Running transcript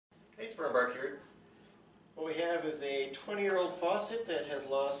Thanks for embark here. What we have is a 20-year-old faucet that has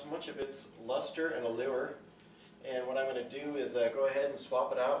lost much of its luster and allure. And what I'm going to do is go ahead and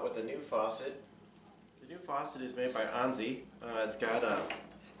swap it out with a new faucet. The new faucet is made by Anzzi. It's got a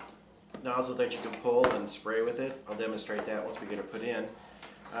nozzle that you can pull and spray with it. I'll demonstrate that once we get it put in.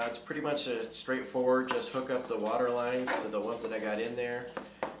 It's pretty much straightforward. Just hook up the water lines to the ones that I got in there.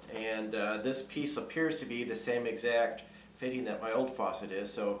 And this piece appears to be the same exact fitting that my old faucet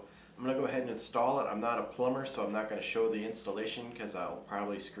is. So I'm going to go ahead and install it. I'm not a plumber, so I'm not going to show the installation because I'll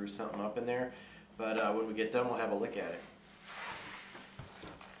probably screw something up in there. But when we get done, we'll have a look at it.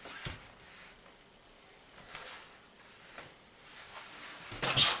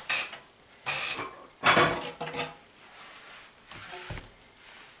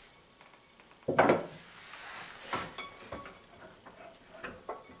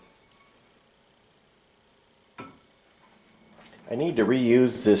 I need to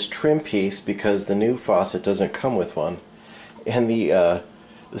reuse this trim piece because the new faucet doesn't come with one. And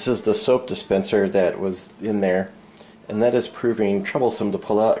this is the soap dispenser that was in there, and that is proving troublesome to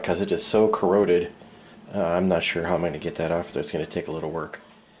pull out because it is so corroded. I'm not sure how I'm going to get that off. It's going to take a little work.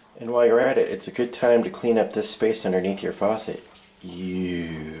 And while you're at it, it's a good time to clean up this space underneath your faucet.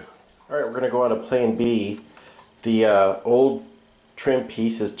 Alright, we're going to go on to plan B. The old trim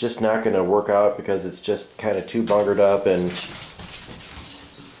piece is just not going to work out because it's just kind of too bungered up, and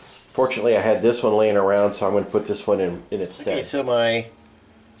fortunately I had this one laying around, so I'm going to put this one in its stead. Okay, so my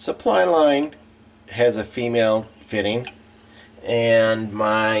supply line has a female fitting, and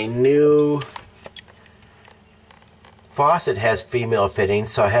my new faucet has female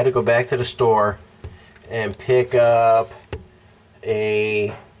fittings, so I had to go back to the store and pick up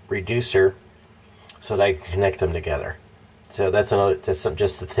a reducer so that I can connect them together. So that's something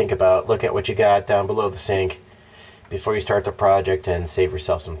just to think about. Look at what you got down below the sink before you start the project and save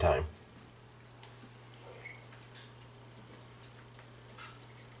yourself some time.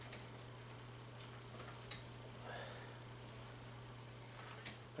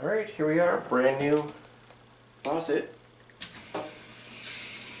 Alright, here we are, brand new faucet.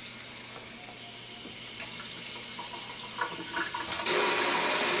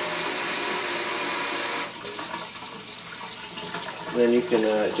 Then you can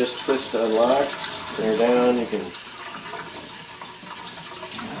just twist to unlock, bring her down, you can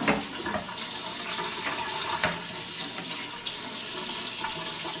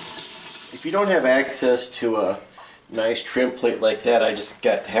if you don't have access to a nice trim plate like that, I just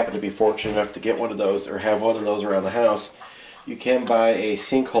happened to be fortunate enough to get one of those, or have one of those around the house. You can buy a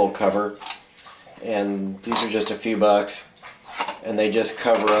sinkhole cover, and these are just a few bucks, and they just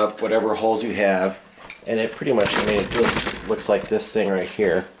cover up whatever holes you have, and it pretty much, I mean, it looks like this thing right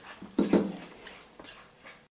here.